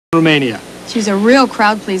Romania. She's a real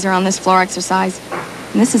crowd pleaser on this floor exercise.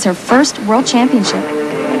 And this is her first world championship.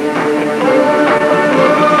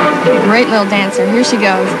 Great little dancer. Here she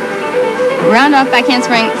goes. Round off back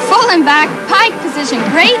handspring, full and back, pike position.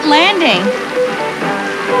 Great landing.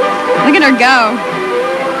 Look at her go.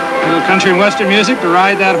 A little country and western music to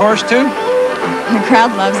ride that horse to. The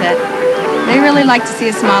crowd loves it. They really like to see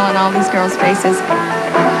a smile on all these girls' faces.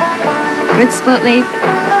 Good split leap.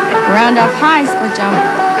 Round off high split jump.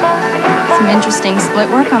 Some interesting split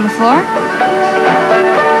work on the floor.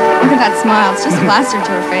 Look at that smile. It's just plastered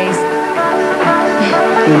to her face.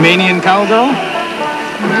 Romanian cowgirl.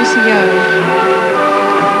 And there she goes.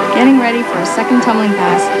 Getting ready for a second tumbling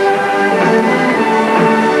pass.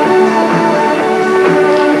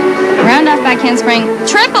 Round off back handspring.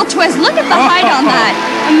 Triple twist. Look at the height on that.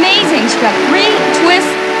 Amazing. She got 3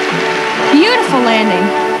 twists. Beautiful landing.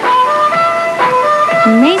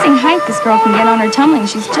 Amazing height this girl can get on her tumbling.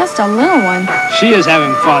 She's just a little one. She is having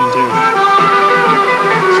fun, too.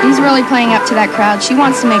 She's really playing up to that crowd. She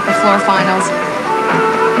wants to make the floor finals.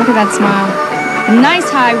 Look at that smile. A nice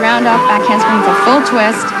high round off back handspring for full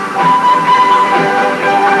twist.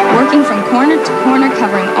 Working from corner to corner,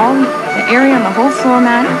 covering all the area on the whole floor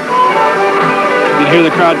mat. You can hear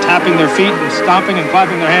the crowd tapping their feet and stomping and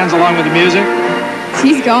clapping their hands along with the music.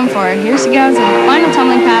 She's going for it. Here she goes with the final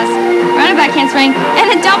tumbling pass. Round back handspring and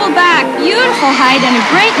a double back. Beautiful height and a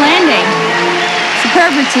great landing.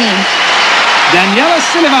 Superb routine. Daniela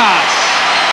Silivas.